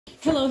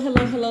Hello,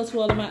 hello, hello to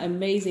all of my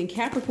amazing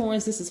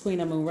Capricorns. This is Queen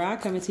Amun Ra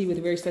coming to you with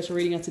a very special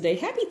reading on today.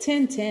 Happy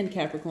 10/10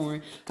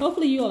 Capricorn.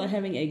 Hopefully you all are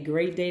having a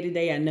great day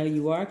today. I know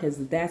you are,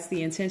 because that's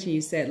the intention you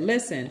set.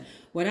 Listen,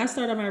 when I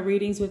started my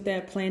readings with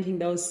that, planting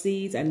those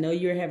seeds, I know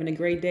you're having a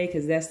great day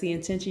because that's the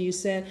intention you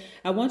set.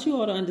 I want you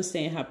all to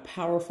understand how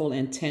powerful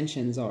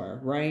intentions are,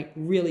 right?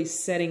 Really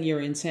setting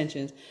your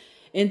intentions.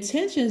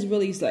 Intentions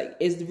really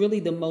is really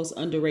the most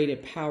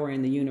underrated power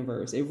in the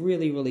universe. It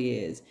really, really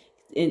is.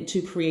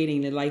 Into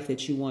creating the life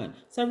that you want.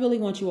 So I really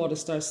want you all to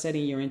start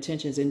setting your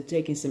intentions and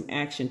taking some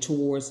action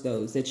towards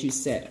those that you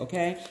set.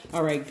 Okay.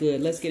 All right,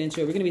 good. Let's get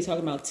into it. We're going to be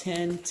talking about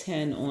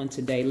 10/10 on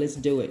today. Let's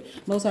do it.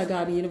 Most High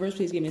God in the universe,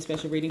 please give me a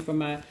special reading for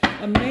my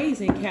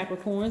amazing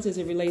Capricorns as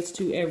it relates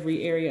to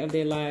every area of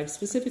their lives,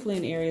 specifically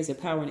in areas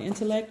of power and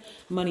intellect,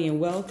 money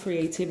and wealth,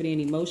 creativity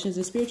and emotions,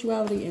 and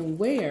spirituality, and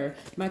where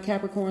my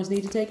Capricorns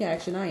need to take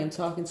action. I am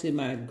talking to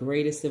my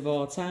greatest of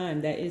all time.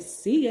 That is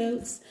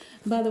CEOs,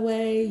 by the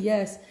way.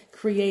 Yes.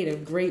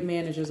 Creative, great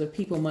managers of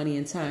people, money,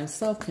 and time,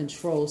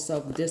 self-control,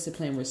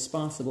 self-discipline,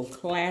 responsible,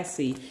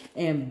 classy,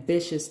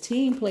 ambitious,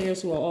 team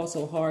players who are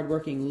also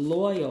hardworking,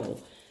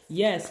 loyal.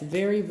 Yes,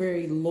 very,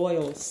 very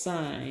loyal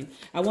sign.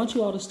 I want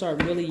you all to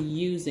start really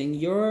using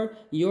your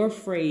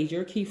phrase,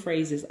 your key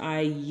phrase is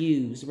I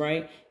use,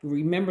 right?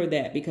 Remember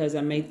that, because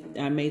I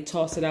may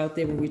toss it out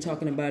there when we're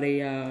talking about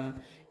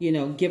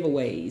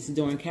giveaways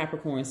during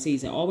Capricorn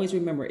season. Always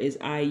remember is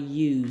I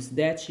use.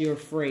 That's your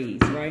phrase,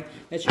 right?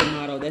 That's your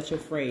motto. That's your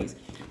phrase.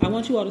 I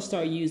want you all to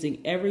start using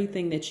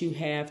everything that you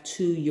have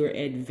to your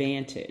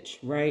advantage,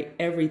 right?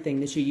 Everything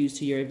that you use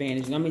to your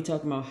advantage. And I'm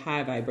talking about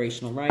high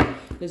vibrational, right?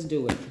 Let's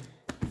do it.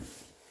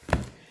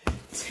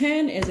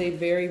 10 is a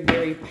very,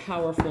 very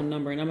powerful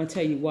number. And I'm going to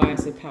tell you why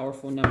it's a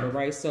powerful number,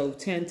 right? So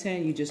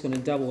 10/10, you're just going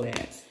to double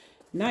that.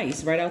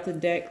 Nice. Right out the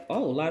deck.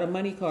 Oh, a lot of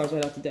money cards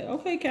right out the deck.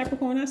 Okay,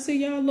 Capricorn, I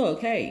see y'all.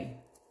 Look, hey,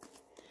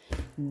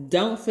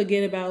 don't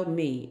forget about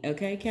me.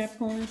 Okay,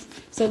 Capricorns?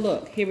 So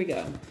look, here we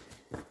go.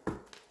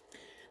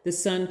 The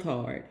Sun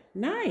card.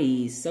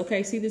 Nice.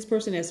 Okay, see this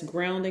person that's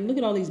grounding. Look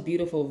at all these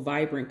beautiful,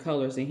 vibrant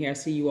colors in here. I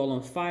see you all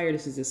on fire.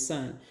 This is the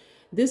sun.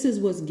 This is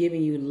what's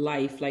giving you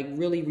life, like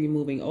really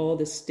removing all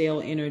the stale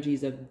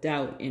energies of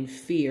doubt and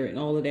fear and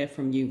all of that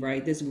from you,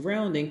 right? This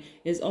grounding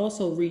is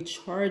also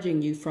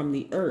recharging you from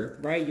the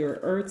earth, right? Your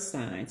earth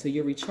sign. So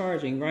you're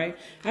recharging, right?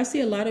 I see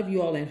a lot of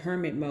you all in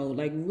hermit mode,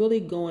 like really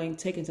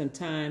taking some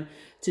time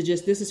to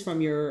just, this is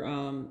from your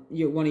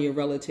one of your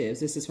relatives.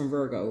 This is from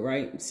Virgo,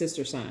 right?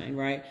 Sister sign,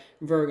 right?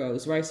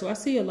 Virgos, right? So I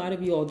see a lot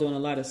of you all doing a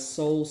lot of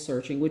soul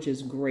searching, which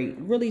is great.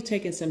 Really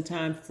taking some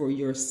time for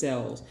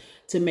yourselves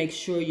to make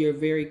sure you're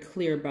very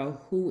clear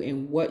about who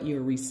and what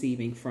you're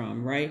receiving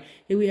from, right?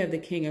 Here we have the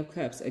King of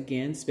Cups.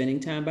 Again,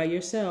 spending time by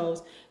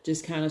yourselves,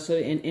 just kind of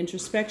sort of in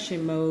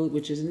introspection mode,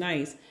 which is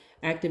nice.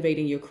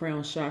 Activating your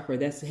crown chakra,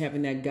 that's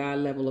having that God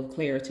level of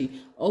clarity.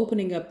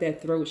 Opening up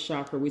that throat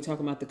chakra, we're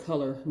talking about the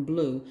color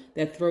blue,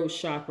 that throat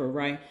chakra,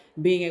 right?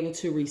 Being able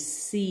to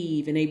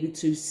receive and able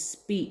to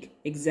speak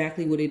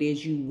exactly what it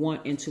is you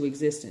want into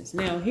existence.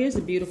 Now, here's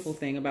the beautiful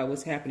thing about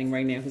what's happening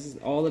right now, because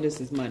all of this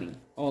is money.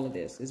 All of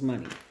this is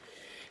money.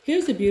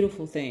 Here's the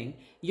beautiful thing.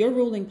 Your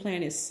ruling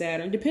planet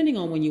Saturn, depending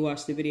on when you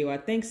watch the video, I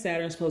think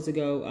Saturn's supposed to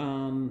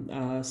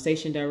go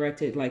station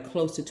directed like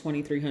close to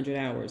 2,300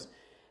 hours.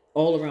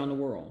 All around the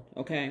world,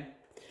 okay?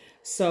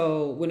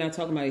 So we're not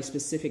talking about a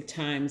specific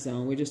time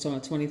zone. We're just talking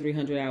about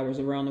 2,300 hours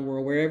around the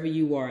world. Wherever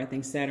you are, I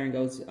think Saturn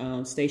goes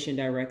station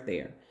direct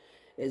there.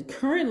 It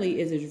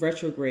currently is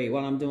retrograde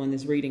while I'm doing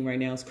this reading right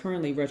now. It's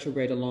currently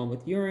retrograde along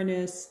with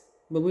Uranus.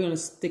 But we're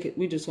just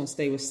going to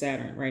stay with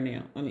Saturn right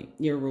now. I mean,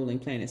 your ruling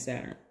planet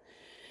Saturn.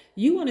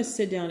 You want to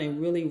sit down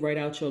and really write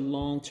out your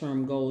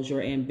long-term goals,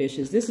 your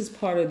ambitions. This is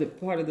part of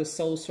the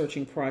soul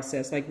searching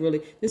process. Like really,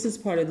 this is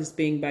part of this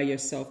being by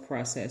yourself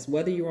process.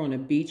 Whether you're on a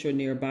beach or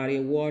near a body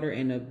of water,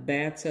 in a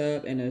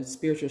bathtub, in a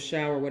spiritual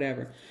shower,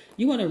 whatever.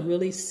 You want to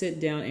really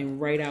sit down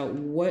and write out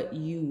what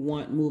you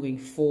want moving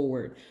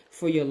forward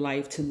for your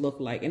life to look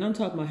like. And I'm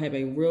talking about have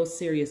a real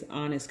serious,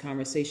 honest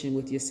conversation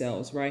with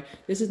yourselves, right?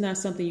 This is not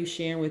something you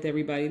sharing with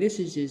everybody. This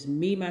is just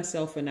me,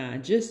 myself, and I.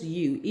 Just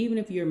you, even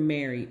if you're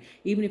married,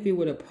 even if you're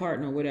with a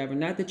partner or whatever.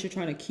 Not that you're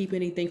trying to keep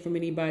anything from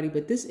anybody,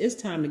 but this is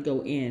time to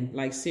go in,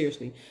 like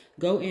seriously.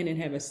 Go in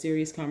and have a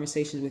serious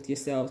conversation with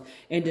yourselves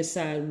and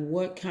decide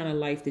what kind of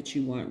life that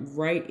you want.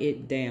 Write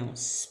it down.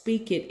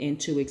 Speak it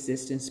into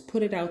existence.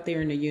 Put it out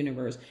there in the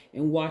universe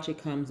and watch it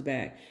comes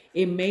back.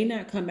 It may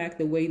not come back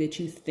the way that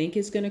you think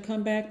it's going to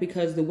come back,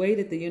 because the way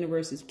that the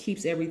universe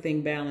keeps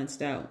everything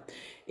balanced out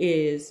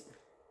is,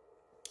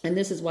 and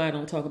this is why I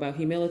don't talk about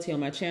humility on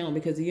my channel,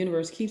 because the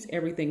universe keeps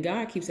everything,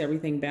 God keeps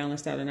everything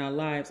balanced out in our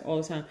lives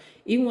all the time.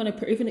 Even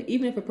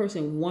if a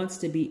person wants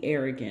to be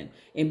arrogant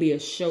and be a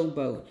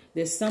showboat,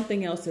 there's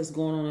something else that's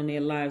going on in their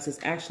lives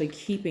that's actually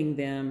keeping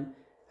them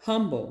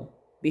humble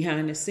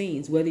behind the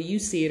scenes, whether you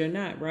see it or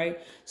not, right?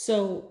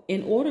 So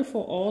in order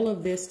for all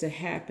of this to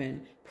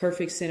happen,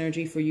 perfect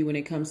synergy for you when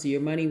it comes to your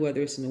money,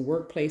 whether it's in the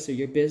workplace or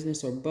your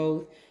business or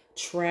both,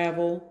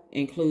 travel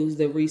includes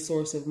the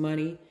resource of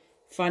money.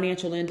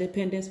 Financial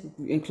independence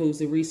includes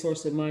the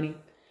resource of money.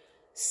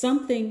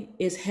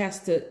 You have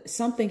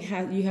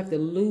to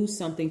lose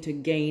something to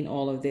gain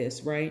all of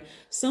this, right?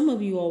 Some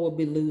of you all will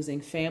be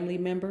losing family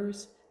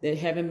members that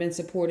haven't been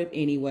supportive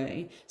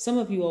anyway. Some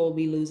of you all will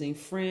be losing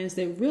friends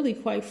that really,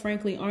 quite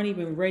frankly, aren't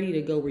even ready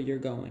to go where you're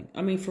going.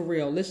 I mean, for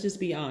real, let's just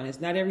be honest.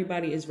 Not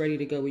everybody is ready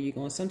to go where you're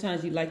going.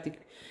 Sometimes you like to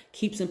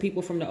keep some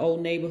people from the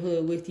old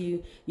neighborhood with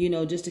you,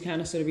 just to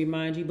kind of sort of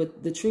remind you.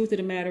 But the truth of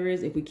the matter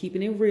is, if we're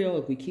keeping it real,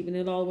 if we're keeping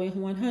it all the way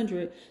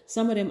 100,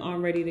 some of them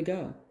aren't ready to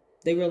go.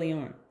 They really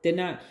aren't. They're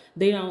not,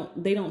 they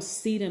don't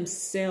see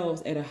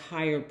themselves at a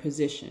higher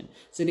position.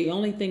 So the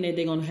only thing that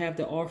they're going to have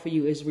to offer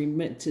you is to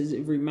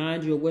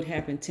remind you of what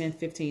happened 10,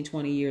 15,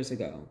 20 years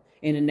ago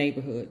in a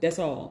neighborhood. That's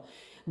all.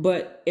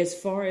 But as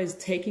far as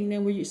taking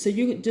them where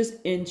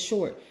in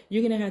short,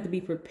 you're going to have to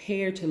be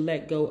prepared to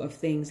let go of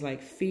things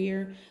like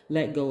fear,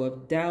 let go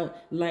of doubt,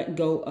 let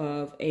go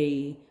of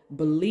a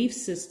belief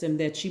system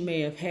that you may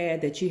have had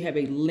that you have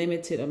a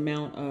limited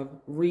amount of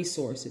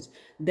resources.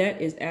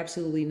 That is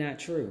absolutely not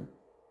true.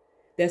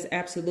 That's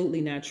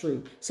absolutely not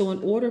true. So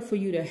in order for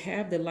you to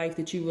have the life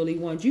that you really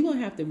want, you're going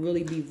to have to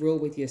really be real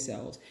with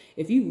yourselves.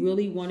 If you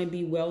really want to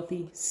be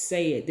wealthy,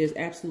 say it. There's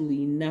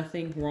absolutely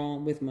nothing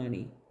wrong with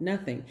money.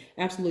 Nothing.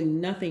 Absolutely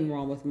nothing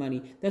wrong with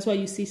money. That's why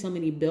you see so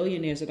many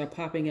billionaires that are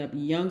popping up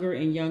younger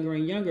and younger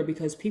and younger,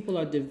 because people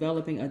are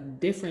developing a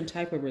different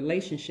type of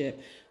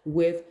relationship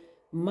with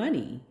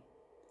money.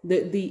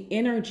 The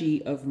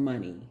energy of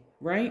money,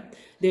 right?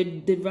 They're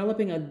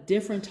developing a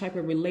different type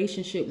of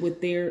relationship with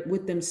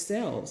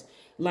themselves.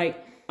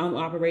 Like, I'm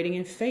operating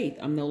in faith.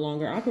 I'm no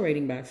longer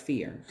operating by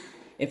fear.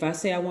 If I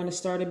say I want to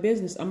start a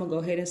business, I'm going to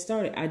go ahead and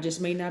start it. I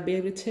just may not be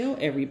able to tell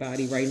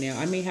everybody right now.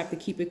 I may have to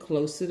keep it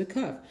close to the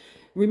cuff.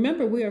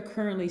 Remember, we are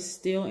currently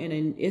still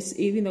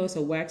even though it's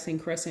a waxing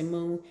crescent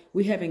moon,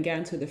 we haven't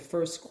gotten to the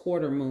first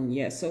quarter moon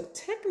yet. So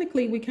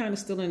technically, we kind of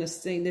still in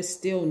this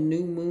still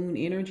new moon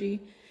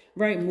energy.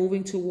 Right,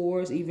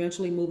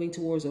 eventually moving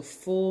towards a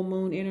full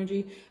moon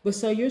energy. But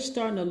so you're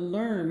starting to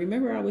learn.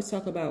 Remember, I always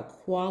talk about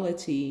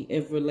quality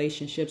of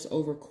relationships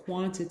over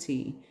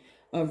quantity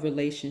of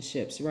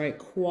relationships, right?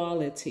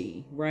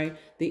 Quality, right?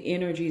 The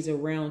energies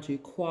around you,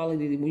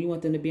 quality. When you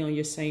want them to be on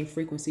your same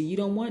frequency, you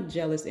don't want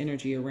jealous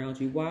energy around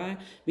you. Why?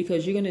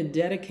 Because you're going to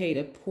dedicate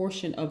a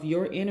portion of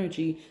your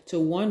energy to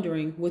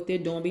wondering what they're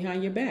doing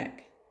behind your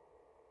back.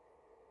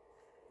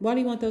 Why do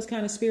you want those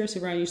kind of spirits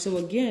around you? So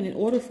again, in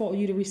order for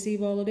you to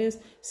receive all of this,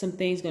 some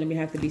things going to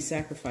have to be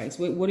sacrificed.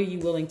 What are you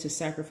willing to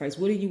sacrifice?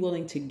 What are you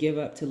willing to give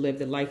up to live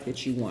the life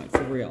that you want,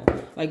 for real?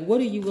 Like,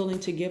 what are you willing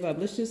to give up?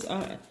 Let's just,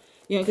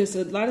 because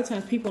a lot of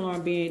times people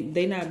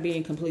they're not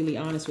being completely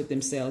honest with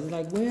themselves.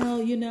 They're like,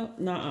 well, not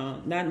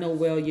no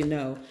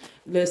well,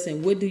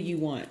 Listen, what do you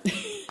want?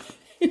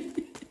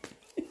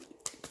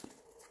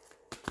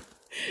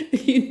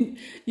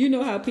 You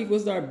know how people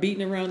start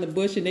beating around the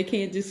bush and they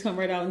can't just come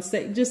right out and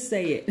say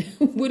it.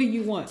 What do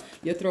you want?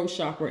 Your throat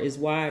chakra is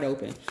wide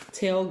open.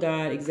 Tell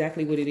God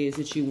exactly what it is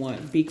that you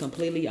want. Be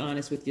completely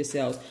honest with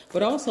yourselves,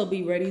 but also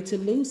be ready to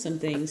lose some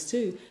things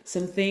too.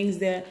 Some things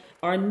that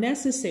are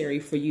necessary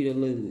for you to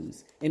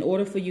lose in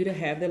order for you to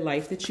have the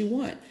life that you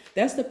want.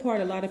 That's the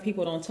part a lot of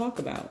people don't talk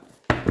about.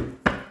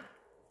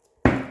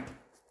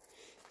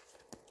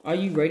 Are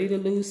you ready to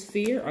lose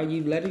fear? Are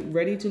you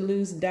ready to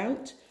lose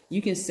doubt?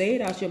 You can say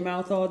it out your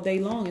mouth all day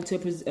long until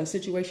a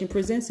situation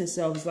presents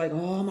itself. It's like,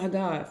 oh my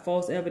God,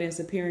 false evidence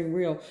appearing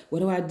real.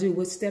 What do I do?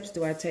 What steps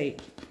do I take?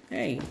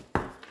 Hey,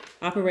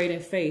 operate in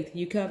faith.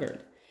 You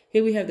covered.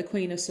 Here we have the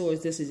Queen of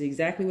Swords. This is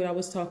exactly what I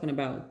was talking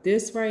about.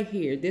 This right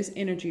here, this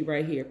energy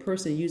right here,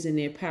 person using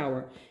their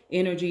power,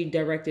 energy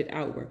directed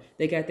outward.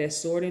 They got that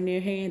sword in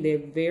their hand. They're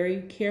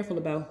very careful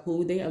about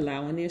who they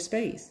allow in their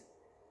space.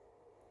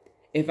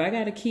 If I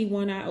got to keep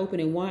one eye open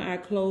and one eye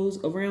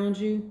closed around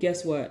you,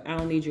 guess what? I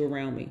don't need you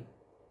around me.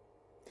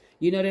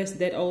 You know, that's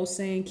that old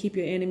saying, keep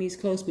your enemies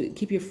close, but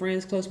keep your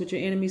friends close, but your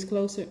enemies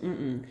closer.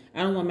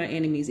 I don't want my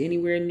enemies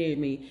anywhere near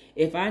me.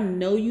 If I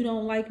know you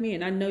don't like me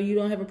and I know you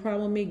don't have a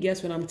problem with me,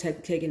 guess what I'm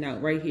taking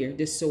out right here?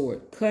 This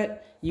sword.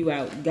 Cut you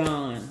out.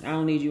 Gone. I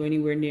don't need you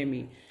anywhere near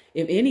me.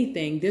 If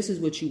anything, this is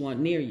what you want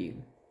near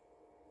you.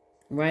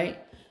 Right?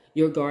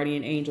 Your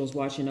guardian angels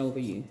watching over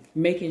you,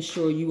 making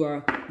sure you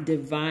are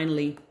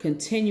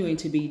continuing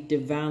to be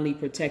divinely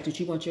protected.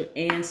 You want your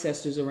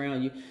ancestors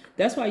around you.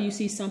 That's why you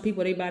see some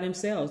people, they by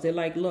themselves. They're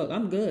like, look,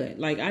 I'm good.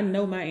 Like, I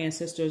know my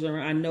ancestors are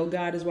around. I know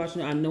God is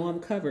watching. I know I'm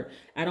covered.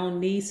 I don't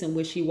need some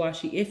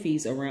wishy-washy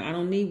iffies around. I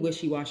don't need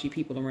wishy-washy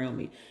people around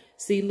me.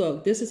 See,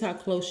 look, this is how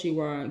close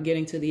you are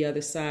getting to the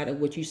other side of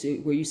what you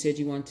said, where you said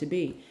you want to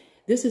be.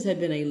 This has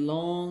been a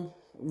long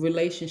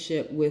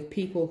relationship with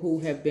people who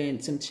have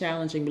been some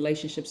challenging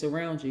relationships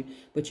around you,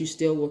 but you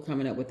still were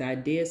coming up with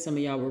ideas. Some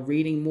of y'all were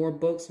reading more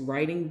books,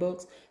 writing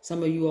books.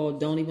 Some of you all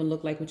don't even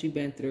look like what you've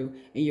been through,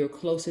 and you're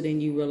closer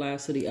than you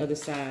realize to the other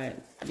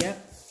side.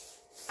 Yep.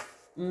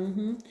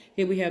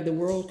 Here we have the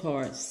World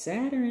card.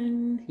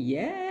 Saturn.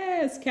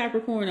 Yes,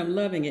 Capricorn. I'm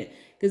loving it.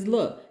 Because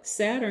look,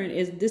 Saturn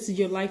this is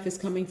your life is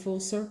coming full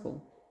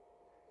circle.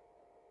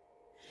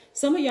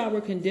 Some of y'all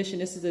were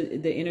conditioned. This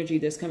is the energy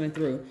that's coming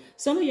through.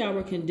 Some of y'all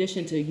were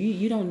conditioned to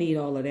you don't need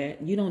all of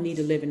that. You don't need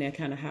to live in that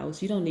kind of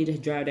house. You don't need to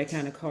drive that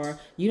kind of car.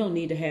 You don't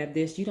need to have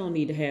this. You don't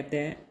need to have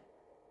that.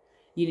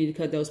 You need to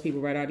cut those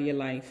people right out of your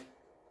life.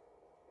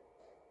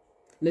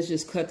 Let's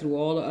just cut through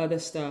all the other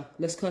stuff.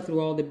 Let's cut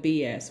through all the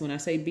BS. When I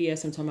say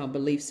BS, I'm talking about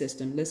belief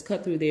system. Let's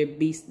cut through their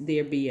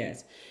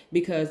BS,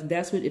 because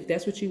if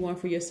that's what you want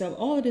for yourself,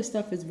 all of this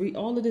stuff is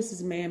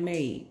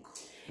man-made.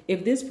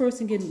 If this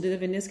person can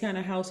live in this kind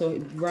of house or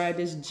ride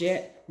this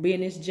jet, be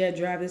in this jet,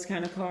 drive this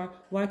kind of car,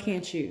 why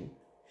can't you?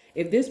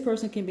 If this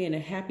person can be in a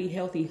happy,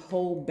 healthy,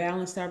 whole,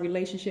 balanced out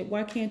relationship,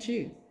 why can't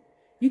you?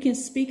 You can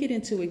speak it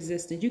into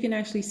existence. You can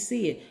actually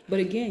see it. But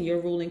again, your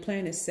ruling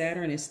planet,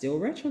 Saturn, is still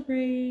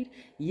retrograde.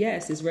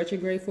 Yes, it's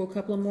retrograde for a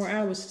couple of more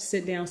hours.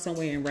 Sit down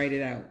somewhere and write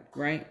it out,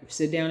 right?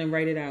 Sit down and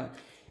write it out.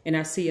 And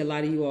I see a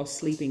lot of you all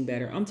sleeping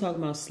better. I'm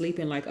talking about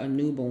sleeping like a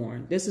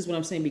newborn. This is what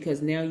I'm saying,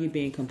 because now you're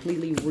being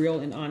completely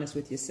real and honest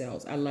with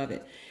yourselves. I love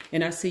it.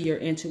 And I see your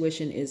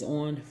intuition is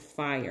on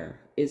fire.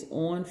 Is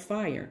on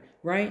fire,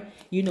 right?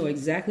 You know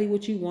exactly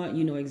what you want.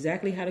 You know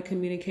exactly how to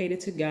communicate it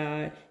to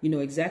God. You know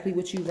exactly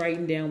what you're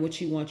writing down, what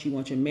you want. You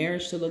want your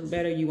marriage to look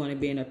better. You want to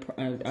be in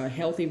a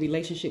healthy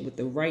relationship with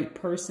the right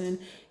person.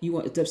 You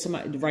want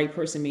the right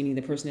person, meaning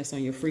the person that's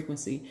on your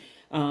frequency.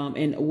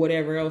 And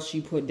whatever else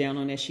you put down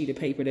on that sheet of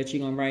paper that you're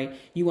going to write.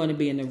 You want to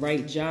be in the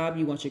right job.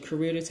 You want your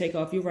career to take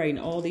off. You're writing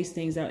all these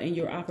things out, and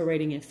you're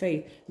operating in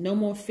faith. No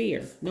more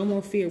fear. No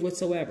more fear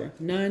whatsoever.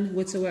 None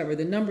whatsoever.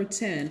 The number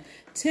 10.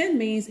 10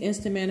 means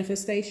instant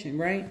manifestation,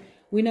 right?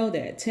 We know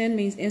that. 10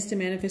 means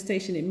instant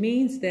manifestation. It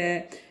means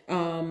that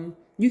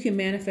you can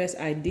manifest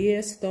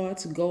ideas,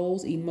 thoughts,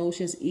 goals,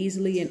 emotions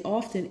easily and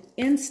often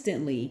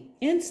instantly.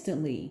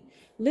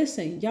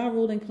 Listen, y'all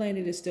ruling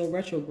planet is still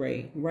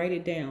retrograde. Write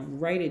it down.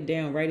 Write it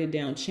down. Write it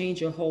down.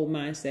 Change your whole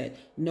mindset.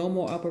 No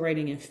more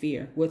operating in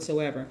fear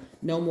whatsoever.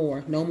 No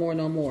more. No more.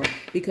 No more.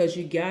 Because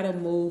you got to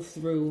move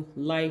through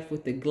life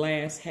with the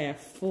glass half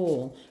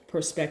full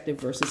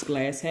perspective versus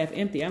glass half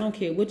empty. I don't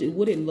care what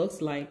it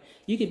looks like.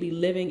 You could be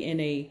living in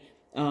a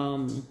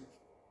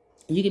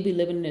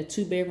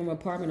 2-bedroom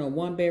apartment or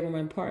 1-bedroom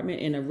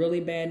apartment in a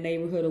really bad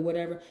neighborhood or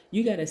whatever.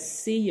 You got to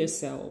see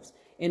yourselves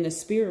in the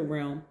spirit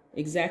realm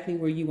exactly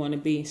where you want to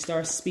be.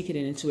 Start speaking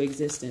it into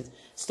existence.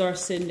 Start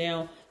sitting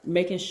down,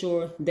 making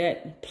sure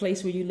that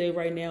place where you live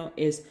right now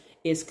is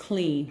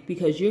clean,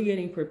 because you're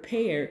getting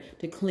prepared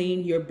to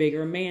clean your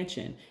bigger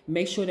mansion.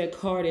 Make sure that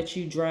car that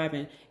you're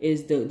driving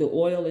is the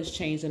oil is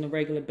changed on a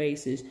regular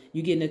basis.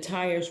 You getting the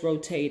tires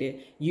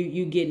rotated.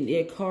 You getting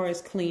your car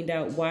is cleaned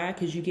out. Why?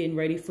 Because you're getting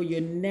ready for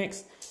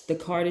the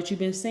car that you've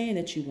been saying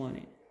that you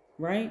wanted,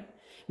 right?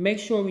 Make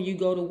sure when you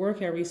go to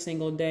work every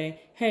single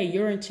day, hey,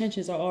 your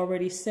intentions are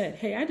already set.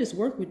 Hey, I just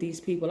work with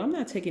these people. I'm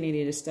not taking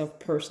any of this stuff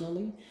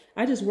personally.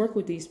 I just work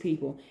with these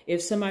people.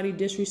 If somebody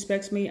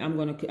disrespects me,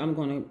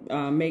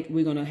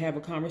 we're gonna have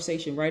a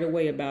conversation right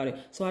away about it.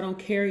 So I don't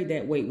carry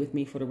that weight with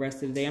me for the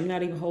rest of the day. I'm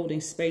not even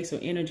holding space or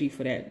energy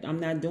for that.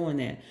 I'm not doing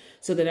that,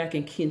 so that I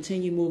can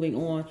continue moving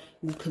on.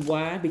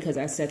 Why? Because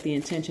I set the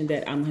intention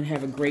that I'm gonna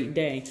have a great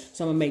day.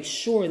 So I'm gonna make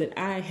sure that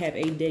I have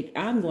a day.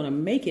 I'm gonna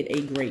make it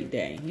a great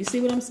day. You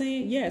see what I'm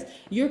saying? Yes,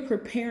 you're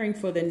preparing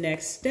for the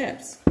next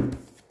steps.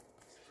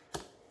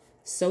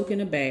 Soak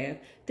in a bath.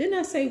 Didn't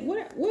I say,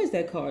 what is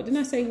that card? Didn't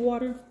I say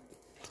water?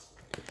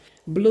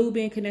 Blue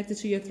being connected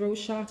to your throat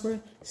chakra.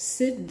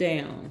 Sit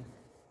down.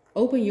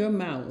 Open your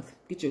mouth.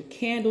 Get your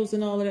candles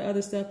and all of the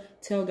other stuff.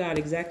 Tell God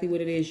exactly what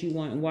it is you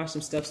want and watch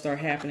some stuff start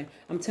happening.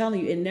 I'm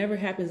telling you, it never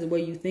happens the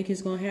way you think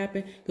it's going to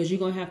happen, because you're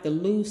going to have to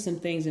lose some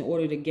things in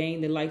order to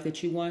gain the life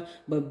that you want.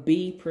 But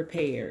be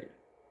prepared.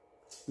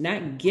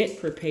 Not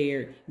get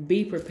prepared,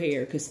 be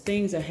prepared, because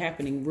things are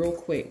happening real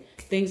quick.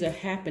 Things are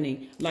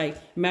happening. Like,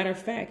 matter of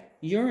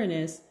fact,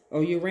 Uranus,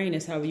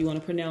 however you want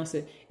to pronounce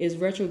it, is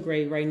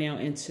retrograde right now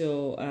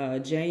until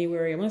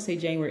January. I want to say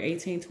January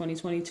 18,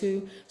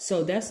 2022.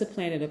 So that's the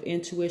planet of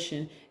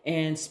intuition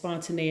and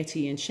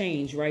spontaneity and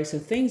change, right? So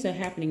things are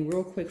happening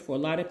real quick for a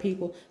lot of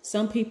people.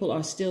 Some people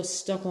are still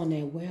stuck on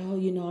that.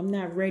 Well, I'm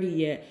not ready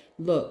yet.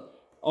 Look,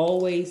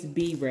 always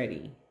be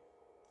ready.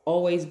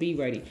 Always be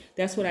ready.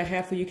 That's what I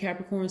have for you,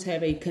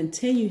 Capricorns.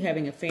 Continue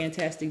having a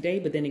fantastic day.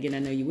 But then again, I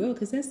know you will,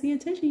 because that's the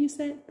intention you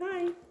set.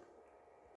 Bye.